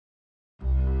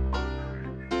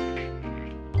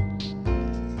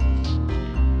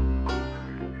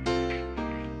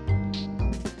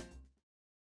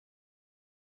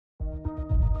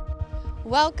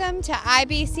Welcome to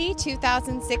IBC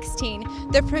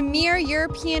 2016, the premier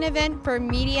European event for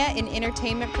media and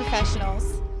entertainment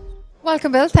professionals.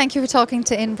 Welcome, Bill. Thank you for talking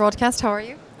to InBroadcast. How are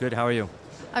you? Good, how are you?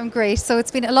 I'm great. So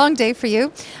it's been a long day for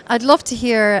you. I'd love to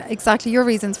hear exactly your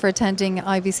reasons for attending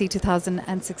IBC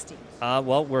 2016.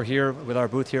 Well, we're here with our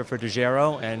booth here for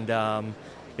Dejero, and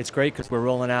it's great because we're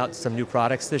rolling out some new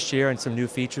products this year and some new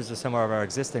features of some of our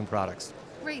existing products.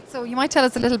 Great. So you might tell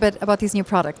us a little bit about these new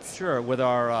products. Sure. With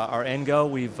our EnGo,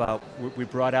 we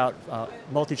brought out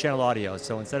multi-channel audio.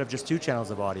 So instead of just 2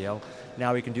 channels of audio,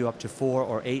 now we can do up to 4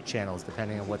 or 8 channels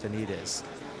depending on what the need is.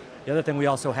 The other thing we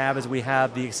also have is we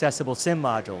have the accessible SIM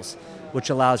modules,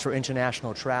 which allows for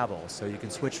international travel. So you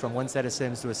can switch from one set of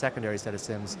SIMs to a secondary set of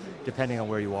SIMs depending on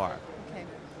where you are. Okay.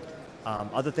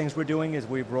 Other things we're doing is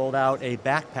we've rolled out a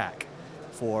backpack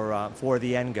for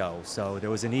the EnGo. So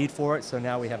there was a need for it, so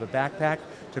now we have a backpack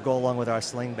to go along with our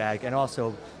sling bag, and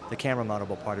also the camera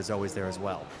mountable part is always there as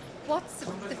well. What's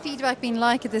the feedback been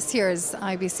like at this year's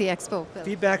IBC Expo, Bill?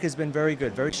 Feedback has been very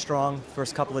good, very strong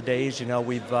first couple of days. You know,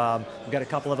 we've got a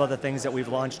couple of other things that we've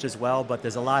launched as well, but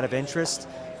there's a lot of interest,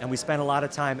 and we spend a lot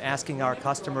of time asking our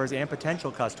customers and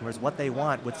potential customers what they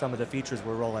want with some of the features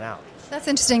we're rolling out. That's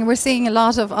interesting. We're seeing a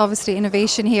lot of, obviously,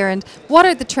 innovation here. And what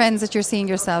are the trends that you're seeing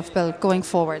yourself, Bill, going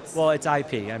forwards? Well, it's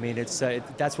IP. I mean,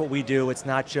 that's what we do. It's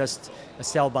not just a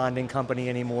cell bonding company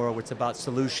anymore. It's about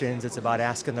solutions. It's about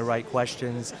asking the right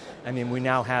questions. I mean, we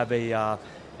now have an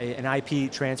IP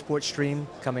transport stream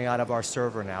coming out of our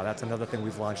server now. That's another thing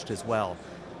we've launched as well.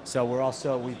 So we're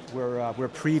also we're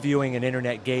previewing an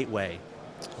internet gateway,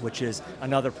 which is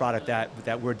another product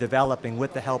that we're developing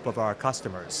with the help of our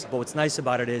customers. But what's nice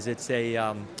about it is it's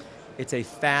a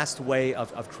fast way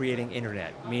of creating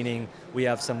internet, meaning we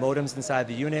have some modems inside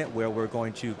the unit where we're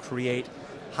going to create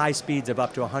high speeds of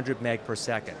up to 100 meg per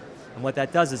second. And what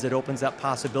that does is it opens up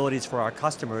possibilities for our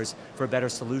customers for better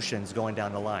solutions going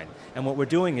down the line. And what we're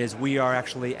doing is we are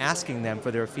actually asking them for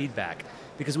their feedback,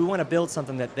 because we want to build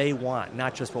something that they want,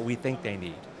 not just what we think they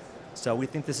need. So we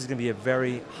think this is going to be a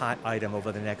very hot item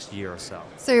over the next year or so.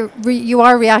 So you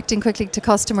are reacting quickly to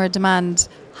customer demand.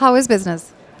 How is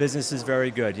business? Business is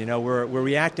very good. You know, we're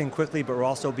reacting quickly, but we're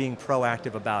also being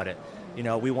proactive about it. You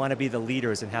know, we want to be the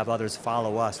leaders and have others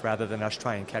follow us rather than us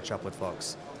try and catch up with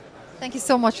folks. Thank you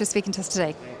so much for speaking to us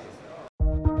today.